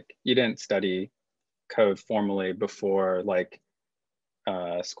didn't study code formally before like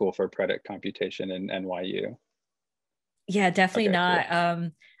School for Credit Computation in NYU. Yeah, definitely Okay,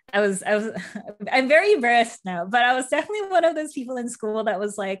 not. cool. I'm very embarrassed now, but I was definitely one of those people in school that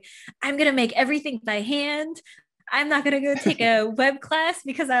was like, I'm gonna make everything by hand. I'm not gonna go take a web class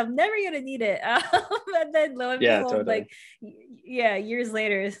because I'm never gonna need it. And then lo and Yeah, behold, totally. like, yeah, years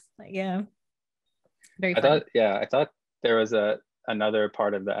later, it's like, yeah, very funny. I thought there was another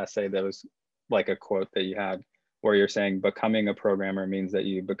part of the essay that was like a quote that you had where you're saying becoming a programmer means that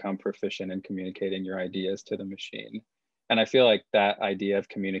you become proficient in communicating your ideas to the machine. And I feel like that idea of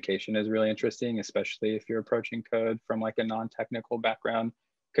communication is really interesting, especially if you're approaching code from like a non-technical background.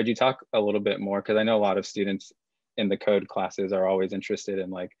 Could you talk a little bit more? Because I know a lot of students in the code classes are always interested in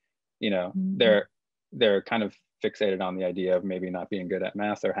like, you know, they're kind of fixated on the idea of maybe not being good at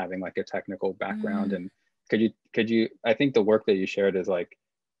math or having like a technical background. And could you, I think the work that you shared is like,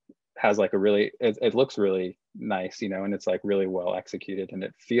 has like a really, it looks really nice, you know, and it's like really well executed. And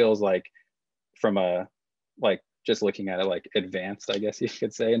it feels like from a, like just looking at it, like advanced, I guess you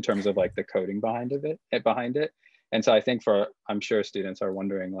could say, in terms of like the coding behind it. And so I think I'm sure students are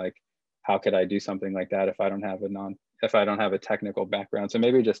wondering like, how could I do something like that if I don't have a technical background? So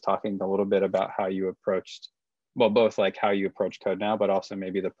maybe just talking a little bit about how you approached, well, both like how you approach code now, but also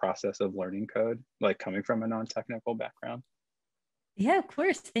maybe the process of learning code, like coming from a non-technical background. Yeah, of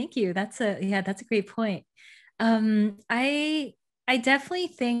course. Thank you. That's a great point. I definitely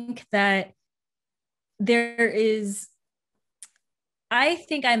think that there is I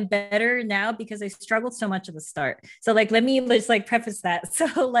think I'm better now because I struggled so much at the start. So like, let me just like preface that.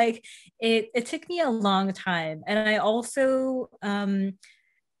 So like, it took me a long time. And I also,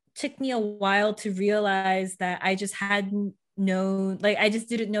 took me a while to realize that I just hadn't known, like I just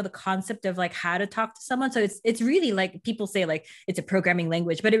didn't know the concept of like how to talk to someone. So it's really like people say like it's a programming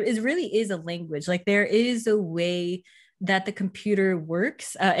language, but it really is a language. Like there is a way that the computer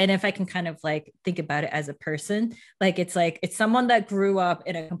works. And if I can kind of like think about it as a person, like it's someone that grew up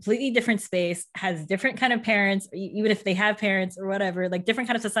in a completely different space, has different kind of parents, even if they have parents or whatever, like different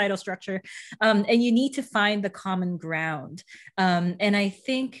kind of societal structure. And you need to find the common ground. And I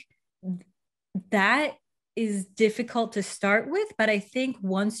think that is difficult to start with, but I think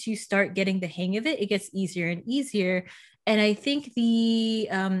once you start getting the hang of it, it gets easier and easier. And I think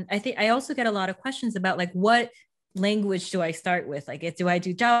I also get a lot of questions about like, what language do I start with? Like, do I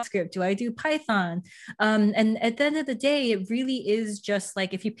do JavaScript? Do I do Python? And at the end of the day, it really is just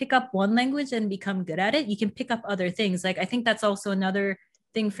like, if you pick up one language and become good at it, you can pick up other things. Like, I think that's also another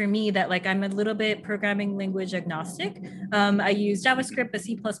thing for me, that like I'm a little bit programming language agnostic. I use JavaScript, but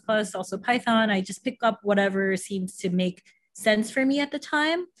C++, also Python. I just pick up whatever seems to make sense for me at the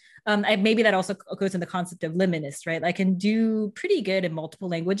time. Maybe that also goes in the concept of liminist, right? I can do pretty good in multiple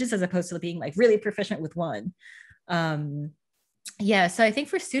languages as opposed to being like really proficient with one. Yeah, so I think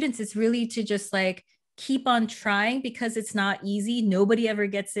for students, it's really to just like keep on trying, because it's not easy. Nobody ever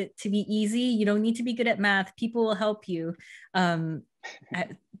gets it to be easy. You don't need to be good at math. People will help you.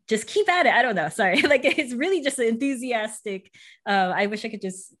 Just keep at it. I don't know. Sorry. Like it's really just enthusiastic. I wish I could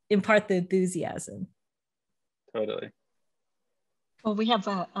just impart the enthusiasm. Totally. Well, we have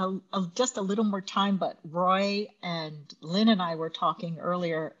just a little more time, but Roy and Lynn and I were talking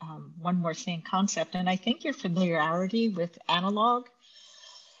earlier, one more thing concept, and I think your familiarity with analog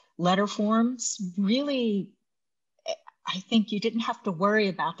letter forms really, I think you didn't have to worry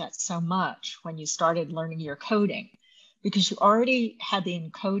about that so much when you started learning your coding, because you already had the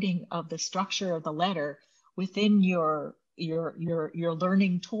encoding of the structure of the letter within your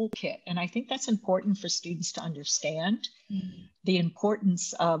learning toolkit. And I think that's important for students to understand. The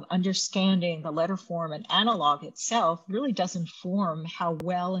importance of understanding the letter form and analog itself really does inform how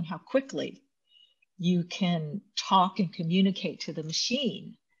well and how quickly you can talk and communicate to the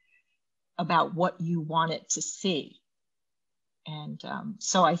machine about what you want it to see. And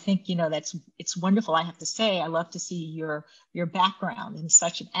so I think, you know, it's wonderful. I have to say, I love to see your background in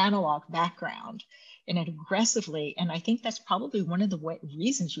such an analog background, and it aggressively. And I think that's probably one of the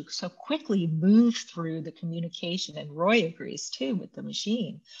reasons you so quickly move through the communication. And Roy agrees too with the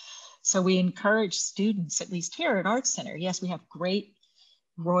machine. So we encourage students, at least here at ArtCenter. Yes, we have great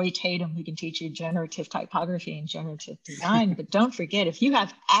Roy Tatum who can teach you generative typography and generative design. But don't forget, if you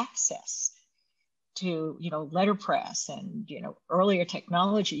have access to, you know, letterpress and, you know, earlier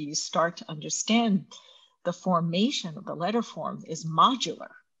technology, you start to understand the formation of the letter form is modular.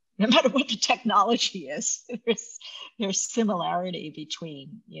 No matter what the technology is, there's similarity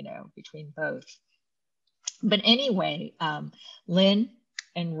between, you know, between both. But anyway, Lynn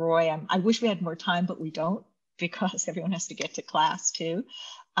and Roy, I wish we had more time, but we don't, because everyone has to get to class too.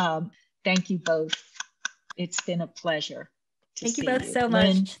 Thank you both. It's been a pleasure. Thank you both so much.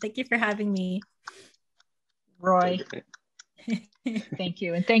 Lynn, thank you for having me. Roy, thank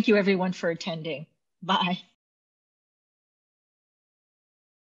you. And thank you everyone for attending. Bye.